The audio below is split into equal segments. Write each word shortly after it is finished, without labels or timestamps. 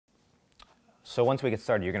So once we get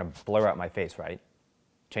started, you're gonna blur out my face, right?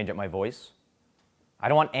 Change up my voice? I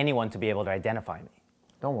don't want anyone to be able to identify me.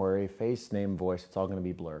 Don't worry, face, name, voice, it's all gonna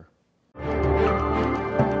be blur.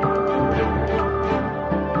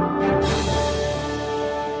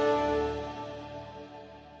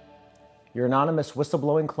 Your anonymous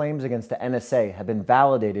whistleblowing claims against the NSA have been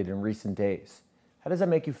validated in recent days. How does that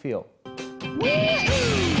make you feel?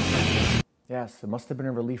 Yes, it must have been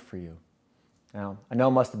a relief for you. Now, I know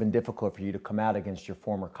it must have been difficult for you to come out against your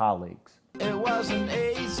former colleagues. It wasn't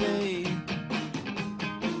easy,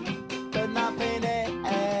 but nothing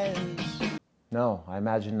is. No, I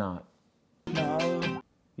imagine not. No.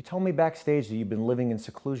 You told me backstage that you've been living in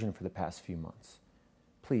seclusion for the past few months.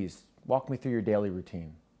 Please, walk me through your daily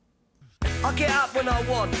routine. I get up when I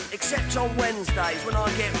want, except on Wednesdays when I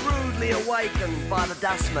get rudely awakened by the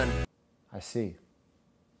dustman. I see.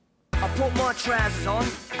 I put my trousers on,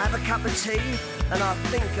 have a cup of tea, and I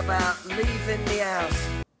think about leaving the house.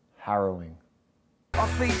 Harrowing. I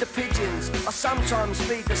feed the pigeons. I sometimes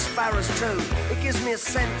feed the sparrows too. It gives me a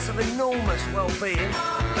sense of enormous well-being.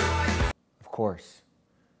 Of course.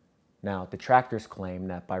 Now, detractors claim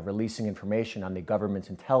that by releasing information on the government's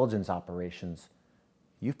intelligence operations,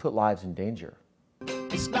 you've put lives in danger.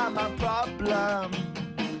 It's not my problem.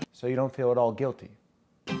 So you don't feel at all guilty?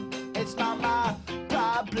 It's not my problem.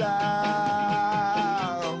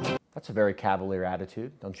 That's a very cavalier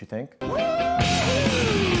attitude, don't you think? Do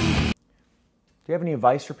you have any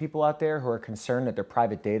advice for people out there who are concerned that their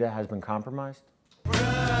private data has been compromised?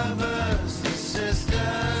 Brothers and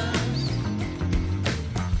sisters,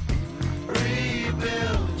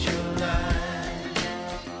 rebuild your life.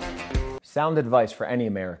 Sound advice for any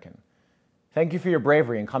American. Thank you for your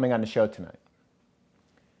bravery in coming on the show tonight.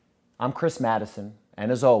 I'm Chris Madison,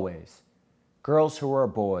 and as always, girls who are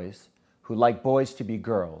boys, who like boys to be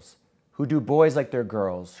girls, who do boys like they're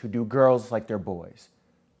girls, who do girls like they're boys,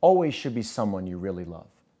 always should be someone you really love.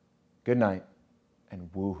 Good night, and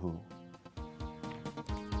woo-hoo.